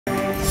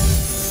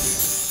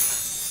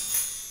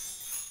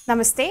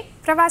നമസ്തേ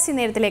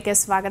പ്രവാസിനേരത്തിലേക്ക്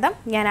സ്വാഗതം.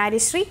 ഞാൻ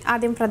ആര്യശ്രീ.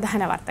 ആദ്യം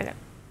പ്രധാന വാർത്തകൾ.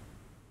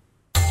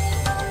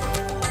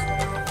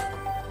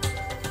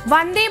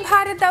 വന്ദേ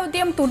ഭാരത്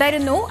ദൗത്യം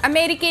തുടരുന്നു.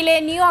 അമേരിക്കയിലെ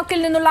ന്യൂയോർക്കിൽ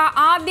നിന്നുള്ള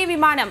ആദ്യ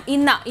വിമാനം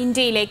ഇന്ന്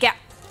ഇന്ത്യയിലേക്ക്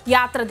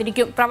യാത്ര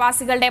തിരിക്കും.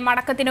 പ്രവാസികളുടെ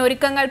മടക്കത്തിന്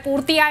ഒരുക്കങ്ങൾ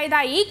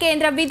പൂർത്തിയായതായി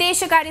കേന്ദ്ര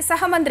വിദേശകാര്യ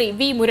സഹമന്ത്രി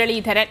വി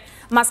മുരളീധരൻ.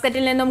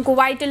 മസ്കറ്റിൽ നിന്നും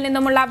കുവൈറ്റിൽ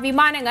നിന്നുമുള്ള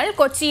വിമാനങ്ങൾ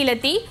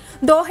കൊച്ചിയിലെത്തി.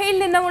 ദോഹയിൽ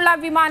നിന്നുമുള്ള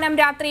വിമാനം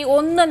രാത്രി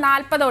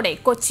 1:40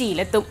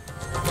 കൊച്ചിയിലെത്തും.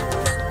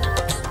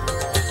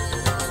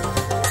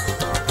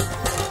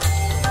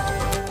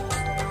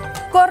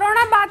 കൊറോണ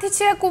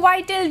ബാധിച്ച്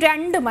കുവൈറ്റിൽ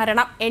 2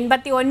 മരണം.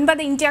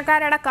 89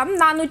 ഇന്ത്യക്കാരടക്കം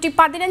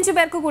 415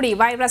 പേർക്ക് കൂടി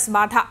വൈറസ്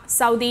ബാധ.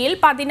 സൗദിയിൽ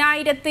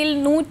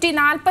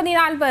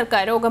 10,144 പേർക്ക്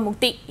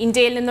രോഗമുക്തി.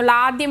 ഇന്ത്യയിൽ നിന്നുള്ള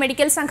ആദ്യ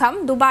മെഡിക്കൽ സംഘം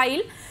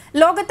ദുബായിൽ.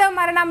 ലോകത്ത്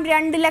മരണം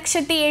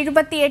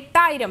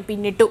 2,78,000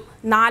 പിന്നിട്ടു.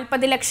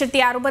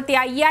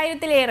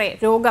 40,65,000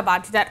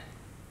 രോഗബാധിതർ.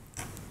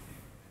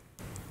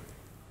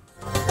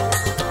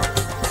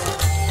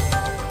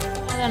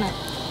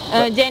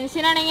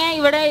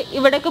 ജെൻസിനാണെങ്കിൽ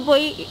ഇവിടേക്ക്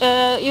പോയി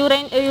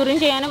യൂറിൻ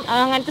ചെയ്യാനും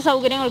അങ്ങനത്തെ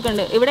സൗകര്യങ്ങളൊക്കെ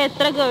ഉണ്ട്. ഇവിടെ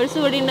എത്ര ഗേൾസ്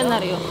ഇവിടെ ഉണ്ടെന്ന്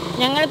അറിയോ?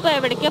 ഞങ്ങളിപ്പോൾ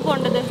എവിടേക്കാണ്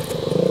പോകേണ്ടത്?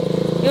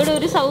 ഇവിടെ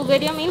ഒരു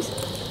സൗകര്യം മീൻസ്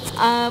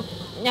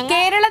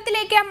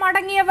കേരളത്തിലേക്ക്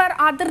മടങ്ങിയവർ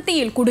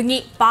അതിർത്തിയിൽ കുടുങ്ങി.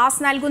 പാസ്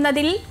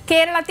നൽകുന്നതിൽ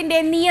കേരളത്തിന്റെ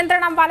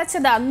നിയന്ത്രണം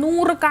വലച്ചത്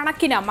 100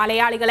 കണക്കിന്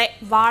മലയാളികളെ.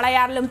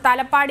 വാളയാറിലും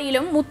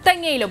തലപ്പാടിയിലും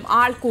മുത്തങ്ങയിലും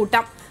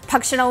ആൾക്കൂട്ടം.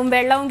 ഭക്ഷണവും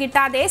വെള്ളവും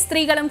കിട്ടാതെ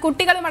സ്ത്രീകളും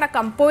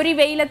കുട്ടികളുമടക്കം പൊരി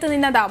വെയിലത്ത്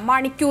നിന്നത്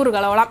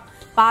മണിക്കൂറുകളോളം.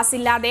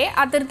 പാസില്ലാതെ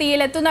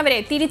അതിർത്തിയിലെത്തുന്നവരെ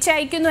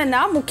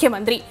തിരിച്ചയക്കുന്നുവെന്ന്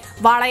മുഖ്യമന്ത്രി.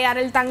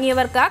 വാളയാറിൽ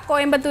തങ്ങിയവർക്ക്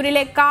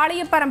കോയമ്പത്തൂരിലെ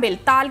കാളിയപ്പറമ്പിൽ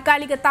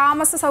താൽക്കാലിക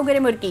താമസ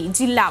സൗകര്യമൊരുക്കി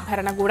ജില്ലാ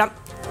ഭരണകൂടം.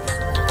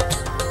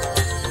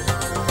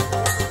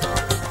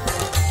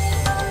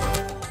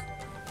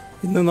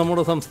 ഇന്ന്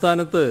നമ്മുടെ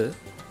സംസ്ഥാനത്ത്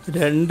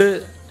 2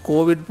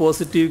 കോവിഡ്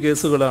പോസിറ്റീവ്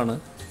കേസുകളാണ്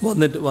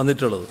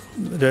വന്നിട്ടുള്ളത്.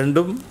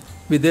 രണ്ടും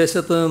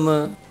വിദേശത്ത് നിന്ന്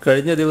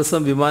കഴിഞ്ഞ ദിവസം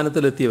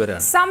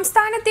വിമാനത്തിലെത്തിയവരാണ്.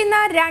 സംസ്ഥാനത്ത്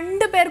ഇന്ന്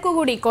 2 പേർക്കു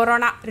കൂടി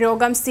കൊറോണ.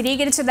 രോഗം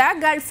സ്ഥിരീകരിച്ചത്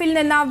ഗൾഫിൽ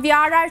നിന്ന്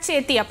വ്യാഴാഴ്ച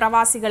എത്തിയ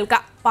പ്രവാസികൾക്ക്.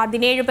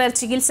 17 പേർ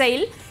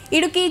ചികിത്സയിൽ.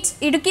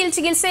 ഇടുക്കിയിൽ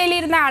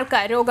ചികിത്സയിലിരുന്ന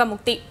ആൾക്ക്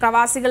രോഗമുക്തി.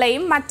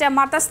 പ്രവാസികളെയും മറ്റ്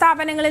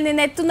മതസ്ഥാപനങ്ങളിൽ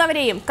നിന്ന്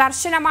എത്തുന്നവരെയും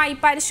കർശനമായി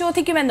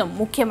പരിശോധിക്കുമെന്നും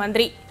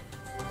മുഖ്യമന്ത്രി.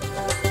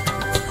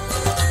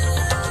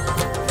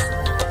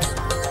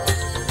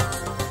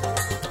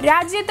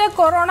 രാജ്യത്ത്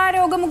കൊറോണ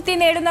രോഗമുക്തി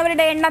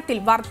നേടുന്നവരുടെ എണ്ണത്തിൽ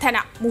വർധന.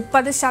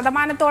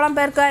 30%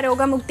 പേർക്ക്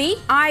രോഗമുക്തി.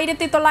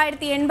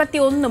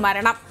 1981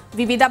 മരണം.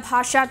 വിവിധ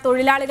ഭാഷാ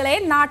തൊഴിലാളികളെ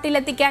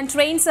നാട്ടിലെത്തിക്കാൻ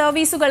ട്രെയിൻ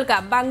സർവീസുകൾക്ക്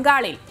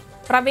ബംഗാളിൽ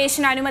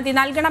പ്രവേശനാനുമതി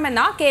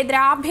നൽകണമെന്ന് കേന്ദ്ര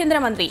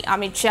ആഭ്യന്തരമന്ത്രി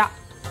അമിത്ഷാ.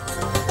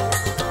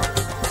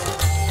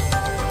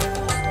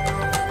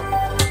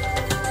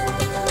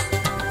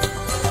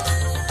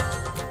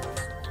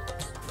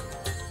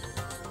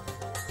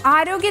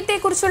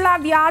 ആരോഗ്യത്തെക്കുറിച്ചുള്ള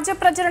വ്യാജ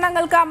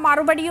പ്രചരണങ്ങൾക്ക്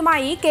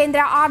മറുപടിയുമായി കേന്ദ്ര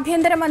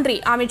ആഭ്യന്തരമന്ത്രി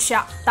അമിത്ഷാ.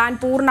 താൻ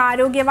പൂർണ്ണ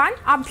ആരോഗ്യവാൻ.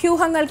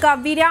 അഭ്യൂഹങ്ങൾക്ക്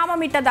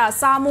വിരാമമിട്ടത്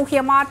സാമൂഹ്യ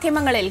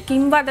മാധ്യമങ്ങളിൽ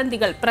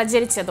കിംവദന്തികൾ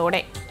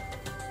പ്രചരിച്ചതോടെ.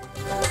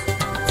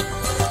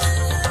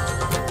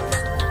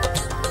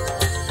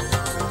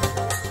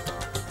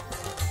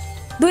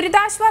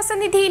 ദുരിതാശ്വാസ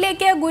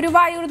നിധിയിലേക്ക്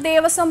ഗുരുവായൂർ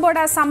ദേവസ്വം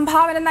ബോർഡ്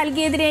സംഭാവന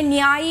നൽകിയതിനെ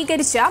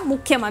ന്യായീകരിച്ച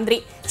മുഖ്യമന്ത്രി.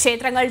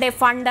 ക്ഷേത്രങ്ങളുടെ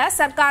ഫണ്ട്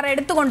സർക്കാർ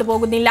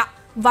എടുത്തുകൊണ്ടുപോകുന്നില്ല.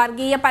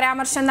 വർഗീയ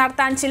പരാമർശം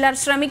നടത്താൻ ചിലർ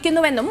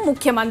ശ്രമിക്കുന്നുവെന്നും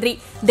മുഖ്യമന്ത്രി.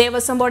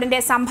 ദേവസ്വം ബോർഡിന്റെ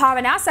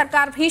സംഭാവന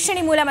സർക്കാർ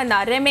ഭീഷണി മൂലമെന്ന്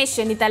രമേശ്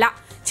ചെന്നിത്തല.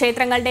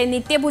 ക്ഷേത്രങ്ങളുടെ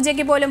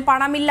നിത്യപൂജയ്ക്ക് പോലും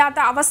പണമില്ലാത്ത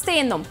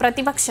അവസ്ഥയെന്നും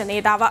പ്രതിപക്ഷ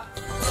നേതാവ്.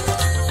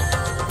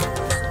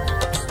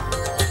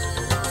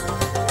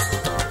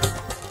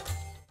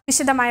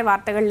 വിശദമായ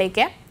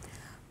വാർത്തകളിലേക്ക്.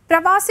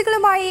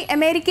 പ്രവാസികളുമായി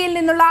അമേരിക്കയിൽ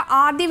നിന്നുള്ള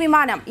ആദ്യ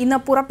വിമാനം ഇന്ന്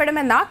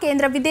പുറപ്പെടുമെന്ന്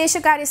കേന്ദ്ര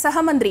വിദേശകാര്യ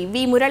സഹമന്ത്രി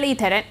വി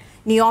മുരളീധരൻ.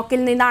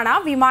 ന്യൂയോർക്കിൽ നിന്നാണ്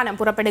വിമാനം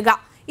പുറപ്പെടുക.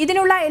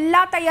 ഇതിനുള്ള എല്ലാ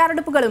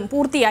തയ്യാറെടുപ്പുകളും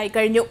പൂർത്തിയായി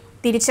കഴിഞ്ഞു.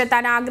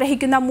 തിരിച്ചെത്താൻ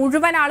ആഗ്രഹിക്കുന്ന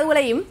മുഴുവൻ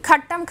ആളുകളെയും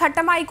ഘട്ടം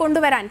ഘട്ടമായി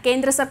കൊണ്ടുവരാൻ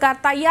കേന്ദ്ര സർക്കാർ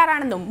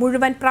തയ്യാറാണെന്നും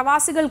മുഴുവൻ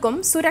പ്രവാസികൾക്കും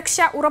സുരക്ഷ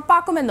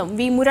ഉറപ്പാക്കുമെന്നും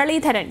വി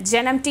മുരളീധരൻ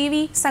ജനം TV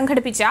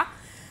സംഘടിപ്പിച്ച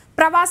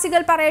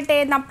പ്രവാസികൾ പറയട്ടെ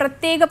എന്ന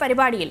പ്രത്യേക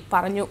പരിപാടിയിൽ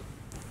പറഞ്ഞു.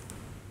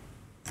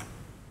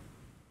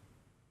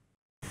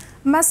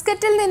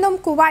 മസ്കറ്റിൽ നിന്നും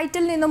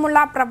കുവൈറ്റിൽ നിന്നുമുള്ള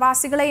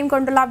പ്രവാസികളെയും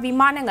കൊണ്ടുള്ള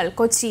വിമാനങ്ങൾ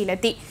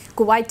കൊച്ചിയിലെത്തി.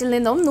 കുവൈറ്റിൽ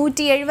നിന്നും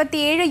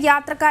 177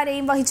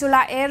 യാത്രക്കാരെയും വഹിച്ചുള്ള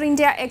എയർ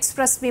ഇന്ത്യ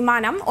എക്സ്പ്രസ്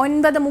വിമാനം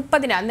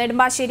 9:30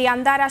 നെടുമ്പാശ്ശേരി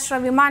അന്താരാഷ്ട്ര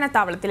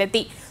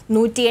വിമാനത്താവളത്തിലെത്തി.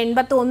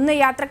 181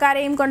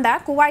 യാത്രക്കാരെയും കൊണ്ട്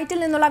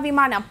കുവൈറ്റിൽ നിന്നുള്ള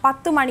വിമാനം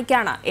 10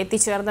 മണിക്കാണ്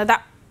എത്തിച്ചേർന്നത്.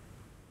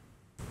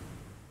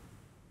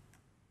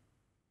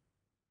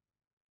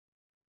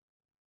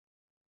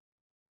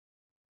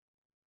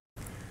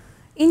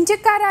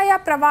 ഇന്ത്യക്കാരായ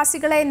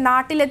പ്രവാസികളെ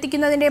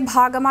നാട്ടിലെത്തിക്കുന്നതിന്റെ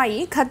ഭാഗമായി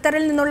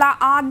ഖത്തറിൽ നിന്നുള്ള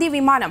ആദ്യ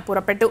വിമാനം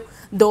പുറപ്പെട്ടു.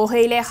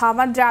 ദോഹയിലെ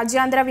ഹമദ്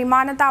രാജ്യാന്തര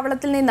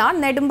വിമാനത്താവളത്തിൽ നിന്ന്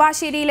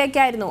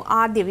നെടുമ്പാശ്ശേരിയിലേക്കായിരുന്നു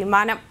ആദ്യ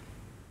വിമാനം.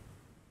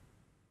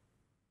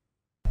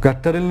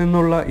 ഖത്തറിൽ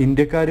നിന്നുള്ള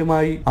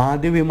ഇന്ത്യക്കാരുമായി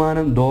ആദ്യ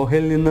വിമാനം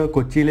ദോഹയിൽ നിന്ന്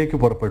കൊച്ചിയിലേക്ക്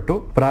പുറപ്പെട്ടു.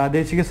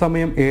 പ്രാദേശിക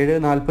സമയം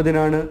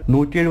 7:40-നാണ്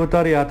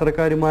 176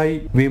 യാത്രക്കാരുമായി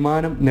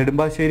വിമാനം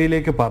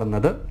നെടുമ്പാശ്ശേരിയിലേക്ക്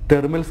പറന്നത്.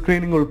 തെർമൽ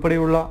സ്ക്രീനിംഗ്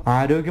ഉൾപ്പെടെയുള്ള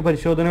ആരോഗ്യ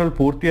പരിശോധനകൾ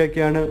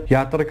പൂർത്തിയാക്കിയാണ്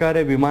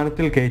യാത്രക്കാരെ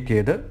വിമാനത്തിൽ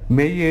കയറ്റിയത്.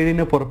 മെയ്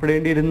 7-ന്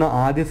പുറപ്പെടേണ്ടിയിരുന്ന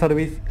ആദ്യ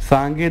സർവീസ്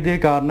സാങ്കേതിക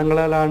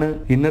കാരണങ്ങളാലാണ്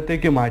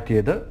ഇന്നത്തേക്ക്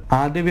മാറ്റിയത്.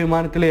 ആദ്യ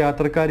വിമാനത്തിലെ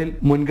യാത്രക്കാരിൽ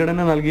മുൻഗണന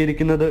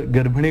നൽകിയിരിക്കുന്നത്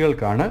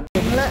ഗർഭിണികൾക്കാണ്.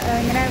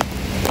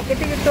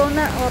 ടിക്കറ്റ്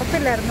കിട്ടുമെന്ന്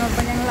ഉറപ്പില്ലായിരുന്നു.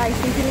 അപ്പോൾ ഞങ്ങൾ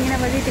ICC ഇങ്ങനെ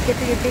വഴി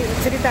ടിക്കറ്റ് കിട്ടി.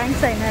 ഒത്തിരി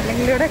താങ്ക്സ് ആയിരുന്നു,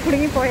 അല്ലെങ്കിൽ ഇവിടെ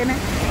കുടുങ്ങിപ്പോയതിന്.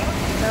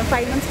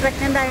 5 months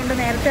പ്രഗ്നൻ്റ് ആയതുകൊണ്ട്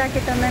നേരത്തെ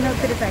ആക്കി തന്നതിന്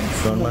ഒത്തിരി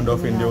താങ്ക്സ്. ഗവൺമെൻറ്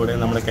ഓഫ് ഇന്ത്യയോടെ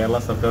നമ്മുടെ കേരള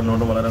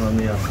സർക്കാരിനോട് വളരെ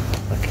നന്ദിയാണ്.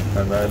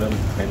 എന്തായാലും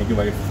എനിക്ക്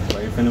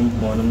വൈഫിനും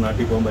മോനും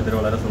നാട്ടിൽ പോകാൻ പറ്റിയ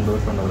വളരെ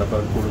സന്തോഷമുണ്ട്. അവിടെ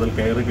ഇപ്പോൾ കൂടുതൽ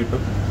കെയർ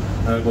കിട്ടും,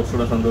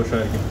 കുറച്ചുകൂടെ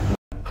സന്തോഷമായിരിക്കും.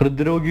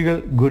 ഹൃദ്രോഗികൾ,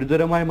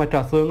 ഗുരുതരമായ മറ്റ്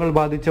അസുഖങ്ങൾ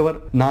ബാധിച്ചവർ,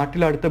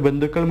 നാട്ടിലടുത്ത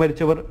ബന്ധുക്കൾ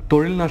മരിച്ചവർ,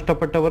 തൊഴിൽ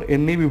നഷ്ടപ്പെട്ടവർ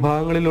എന്നീ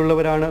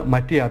വിഭാഗങ്ങളിലുള്ളവരാണ്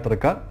മറ്റ്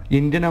യാത്രക്കാർ.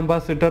 Indian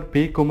ambassador P.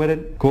 Kumaran,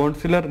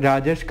 consular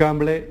Rajesh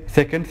Kamble,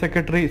 second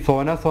secretary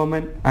Sona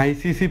Soman,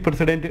 ICC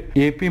president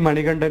AP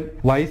Manikandan,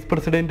 vice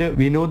president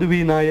Vinod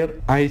V. Nair,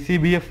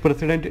 ICBF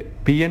president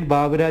PN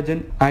Baburajan,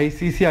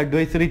 ICC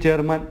advisory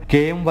chairman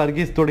KM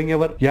Varghese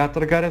തുടങ്ങിയവർ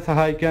യാത്രക്കാരെ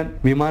സഹായിക്കാൻ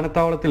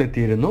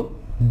വിമാനത്താവളത്തിലെത്തിയിരുന്നു.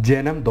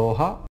 ജനം,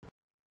 ദോഹ.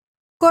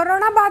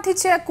 കൊറോണ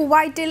ബാധിച്ച്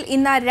കുവൈറ്റിൽ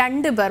ഇന്ന്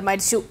 2 പേർ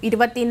മരിച്ചു.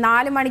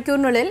 24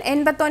 മണിക്കൂറിനുള്ളിൽ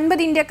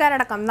 89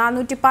 ഇന്ത്യക്കാരടക്കം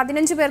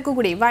 415 പേർക്ക്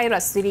കൂടി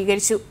വൈറസ്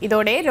സ്ഥിരീകരിച്ചു.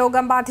 ഇതോടെ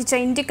രോഗം ബാധിച്ച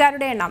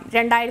ഇന്ത്യക്കാരുടെ എണ്ണം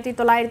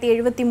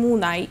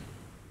 2973 ആയി.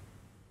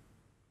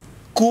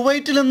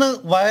 കുവൈറ്റിൽ നിന്ന്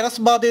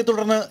വൈറസ് ബാധയെ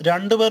തുടർന്ന്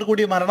 2 പേർ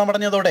കൂടി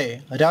മരണമടഞ്ഞതോടെ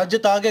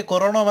രാജ്യത്താകെ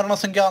കൊറോണ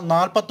മരണസംഖ്യ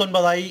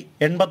 49ആയി.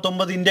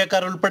 89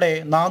 ഇന്ത്യക്കാരുൾപ്പെടെ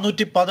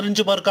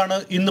 415 പേർക്കാണ്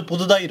ഇന്ന്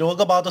പുതുതായി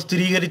രോഗബാധ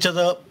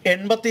സ്ഥിരീകരിച്ചത്.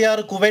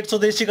 86 കുവൈറ്റ്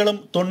സ്വദേശികളും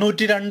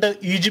 92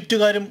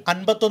 ഈജിപ്തുകാരും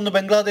 51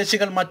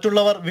 ബംഗ്ലാദേശികൾ,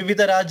 മറ്റുള്ളവർ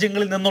വിവിധ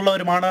രാജ്യങ്ങളിൽ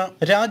നിന്നുള്ളവരുമാണ്.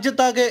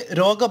 രാജ്യത്താകെ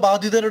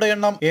രോഗബാധിതരുടെ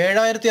എണ്ണം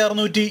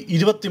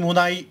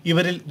 7623ആയി.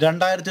 ഇവരിൽ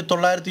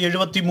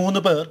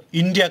 2973 പേർ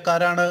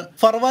ഇന്ത്യക്കാരാണ്.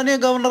 ഫർവാനിയ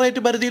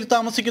ഗവർണറേറ്റ് പരിധിയിൽ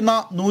താമസിക്കുന്ന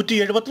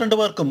 172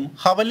 പേർക്കും,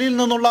 ഹവലിയിൽ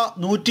നിന്നുള്ള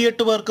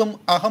 108 പേർക്കും,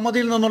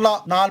 അഹമ്മദിൽ നിന്നുള്ള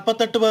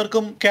 48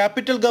 പേർക്കും,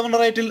 ക്യാപിറ്റൽ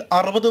ഗവർണറേറ്റിൽ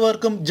 60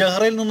 പേർക്കും,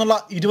 ജഹ്റയിൽ നിന്നുള്ള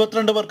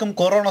 22 പേർക്കും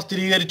കൊറോണ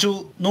സ്ഥിരീകരിച്ചു.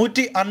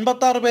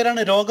 156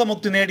 പേരാണ്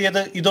രോഗമുക്തി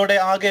നേടിയത്. ഇതോടെ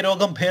ആകെ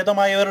രോഗം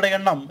ഭേദമായവരുടെ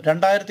എണ്ണം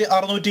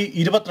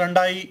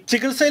 2622ആയി.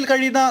 ചികിത്സയിൽ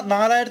കഴിയുന്ന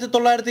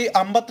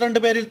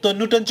 4952 പേരിൽ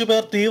 95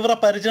 പേർ തീവ്ര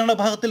പരിചരണ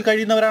വിഭാഗത്തിൽ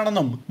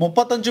കഴിയുന്നവരാണെന്നും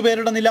 35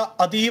 പേരുടെ നില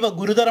അതീവ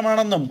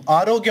ഗുരുതരമാണെന്നും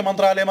ആരോഗ്യ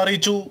മന്ത്രാലയം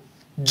അറിയിച്ചു.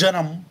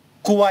 ജനം,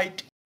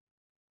 കുവൈറ്റ്.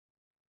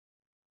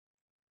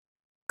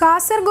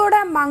 കാസർഗോഡ്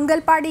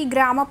മംഗൽപാടി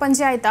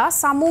ഗ്രാമപഞ്ചായത്ത്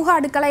സമൂഹ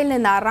അടുക്കളയിൽ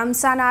നിന്ന്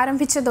റംസാൻ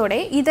ആരംഭിച്ചതോടെ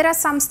ഇതര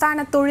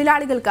സംസ്ഥാന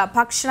തൊഴിലാളികൾക്ക്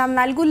ഭക്ഷണം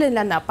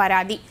നൽകില്ലെന്ന്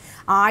പരാതി.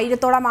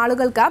 1000-ഓളം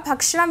ആളുകൾക്ക്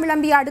ഭക്ഷണം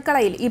വിളമ്പിയ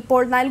അടുക്കളയിൽ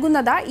ഇപ്പോൾ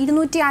നൽകുന്നത്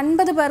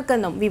 250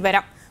 പേർക്കെന്നും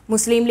വിവരം.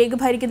 മുസ്ലിം ലീഗ്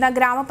ഭരിക്കുന്ന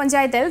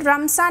ഗ്രാമപഞ്ചായത്തിൽ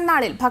റംസാൻ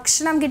നാളിൽ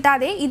ഭക്ഷണം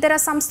കിട്ടാതെ ഇതര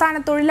സംസ്ഥാന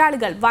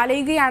തൊഴിലാളികൾ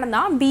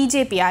വലയുകയാണെന്ന്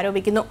BJP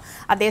ആരോപിക്കുന്നു.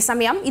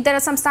 അതേസമയം ഇതര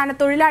സംസ്ഥാന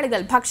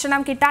തൊഴിലാളികൾ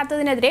ഭക്ഷണം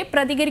കിട്ടാത്തതിനെതിരെ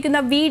പ്രതികരിക്കുന്ന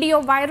വീഡിയോ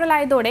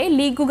വൈറലായതോടെ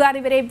ലീഗുകാർ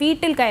ഇവരെ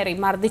വീട്ടിൽ കയറി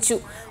മർദ്ദിച്ചു.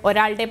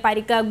 ഒരാളുടെ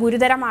പരിക്ക്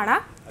ഗുരുതരമാണ്.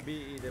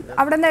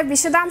 അവിടുന്ന്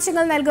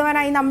വിശദാംശങ്ങൾ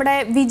നൽകുവാനായി നമ്മുടെ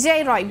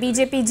വിജയ് റോയ്,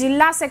 BJP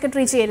ജില്ലാ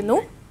സെക്രട്ടറി ചേരുന്നു.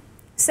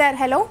 സർ,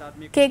 ഹലോ,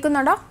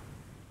 കേൾക്കുന്നുണ്ടോ?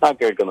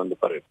 കേൾക്കുന്നുണ്ട്,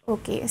 പറയൂ.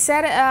 ഓക്കെ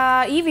സർ,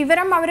 ഈ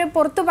വിവരം അവർ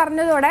പുറത്തു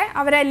പറഞ്ഞതോടെ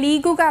അവരെ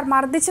ലീഗുകാർ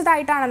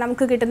മർദ്ദിച്ചതായിട്ടാണ്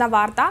നമുക്ക് കിട്ടുന്ന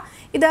വാർത്ത.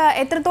 ഇത്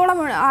എത്രത്തോളം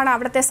ആണ്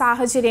അവിടുത്തെ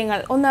സാഹചര്യങ്ങൾ,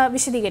 ഒന്ന്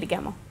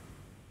വിശദീകരിക്കാമോ?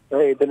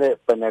 ഇതിന്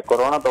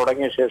കൊറോണ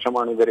തുടങ്ങിയ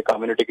ശേഷമാണ് ഇവർ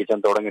കമ്മ്യൂണിറ്റി കിച്ചൺ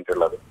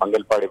തുടങ്ങിയിട്ടുള്ളത്.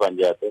 മംഗൽപാടി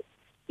പഞ്ചായത്ത്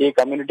ഈ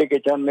കമ്മ്യൂണിറ്റി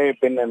കിച്ചണിന്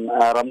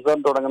റംസാൻ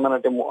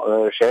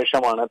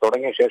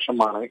തുടങ്ങിയ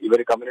ശേഷമാണ് ഇവർ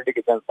കമ്മ്യൂണിറ്റി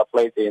കിച്ചൺ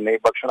സപ്ലൈ ചെയ്യുന്ന ഈ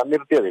ഭക്ഷണം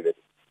നിർത്തിയത്. ഇവർ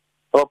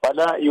അപ്പോൾ പല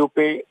UP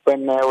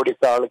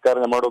ഒഡീസ ആൾക്കാർ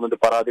നമ്മളോട് വന്നിട്ട്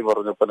പരാതി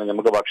പറഞ്ഞു,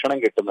 നമുക്ക് ഭക്ഷണം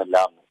കിട്ടുന്നില്ല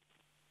എന്ന്.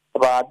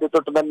 അപ്പൊ ആദ്യ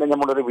തൊട്ട് തന്നെ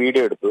നമ്മളൊരു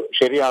വീഡിയോ എടുത്തു,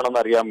 ശരിയാണെന്ന്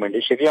അറിയാൻ വേണ്ടി.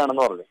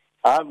 ശരിയാണെന്ന് പറഞ്ഞു.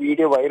 ആ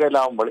വീഡിയോ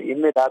വൈറലാകുമ്പോൾ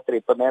ഇന്ന് രാത്രി,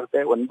 ഇപ്പൊ നേരത്തെ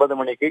 9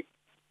 മണിക്ക്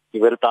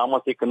ഇവർ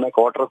താമസിക്കുന്ന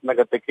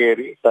ക്വാർട്ടേഴ്സിനകത്ത്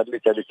കയറി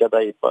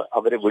ചതിച്ചതായി ഇപ്പൊ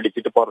അവരെ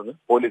വിളിച്ചിട്ട് പറഞ്ഞു,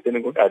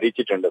 പോലീസിനും കൂടി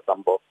അറിയിച്ചിട്ടുണ്ട്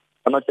സംഭവം.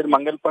 എന്ന് വെച്ചാൽ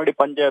മംഗൽപാടി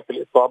പഞ്ചായത്തിൽ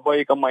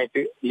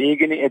സ്വാഭാവികമായിട്ട്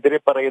ലീഗിന്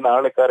എതിരെ പറയുന്ന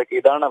ആൾക്കാർക്ക്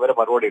ഇതാണ് അവരെ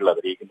മറുപടി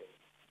ഉള്ളത്. ലീഗിന്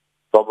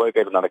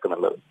സ്വാഭാവികമായിട്ട്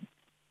നടക്കുന്നുള്ളത്.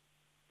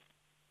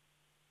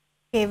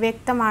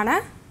 വ്യക്തമാണ്.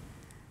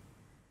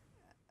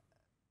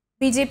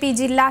 BJP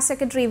ജില്ലാ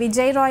സെക്രട്ടറി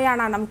വിജയ് റോയ്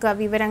ആണ് നമുക്ക്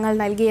വിവരങ്ങൾ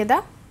നൽകിയത്.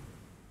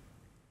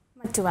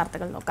 മറ്റു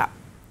വാർത്തകൾ നോക്കാം.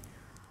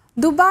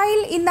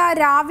 ദുബായിൽ ഇന്ന്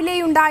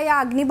രാവിലെയുണ്ടായ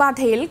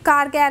അഗ്നിബാധയിൽ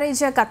കാർ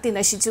ഗാരേജ് കത്തി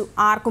നശിച്ചു.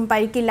 ആർക്കും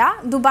പരിക്കില്ല.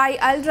 ദുബായ്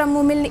അൽ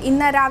റമൂമിൽ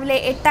ഇന്ന് രാവിലെ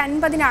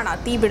 8:50-നാണ്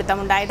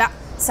തീപിടുത്തമുണ്ടായത്.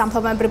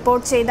 സംഭവം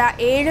റിപ്പോർട്ട് ചെയ്ത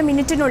 7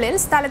 മിനിറ്റിനുള്ളിൽ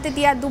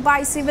സ്ഥലത്തെത്തിയ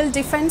ദുബായ് സിവിൽ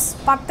ഡിഫൻസ്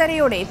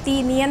 10:30-യോടെ തീ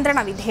നിയന്ത്രണ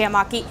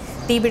വിധേയമാക്കി.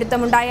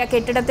 തീപിടുത്തമുണ്ടായ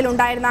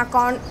കെട്ടിടത്തിലുണ്ടായിരുന്ന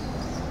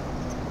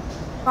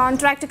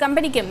കോൺട്രാക്ട്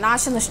കമ്പനിക്കും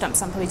നാശനഷ്ടം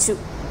സംഭവിച്ചു.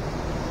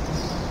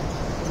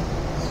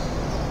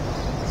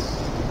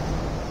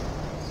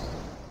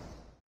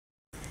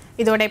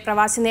 ഇതോടെ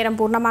പ്രവാസി നേരം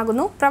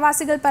പൂർണ്ണമാകുന്നു.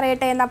 പ്രവാസികൾ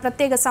പറയട്ടെ എന്ന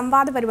പ്രത്യേക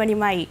സംവാദ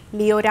പരിപാടിയുമായി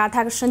ലിയോ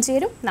രാധാകൃഷ്ണൻ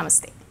ചേരും.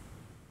 നമസ്തേ.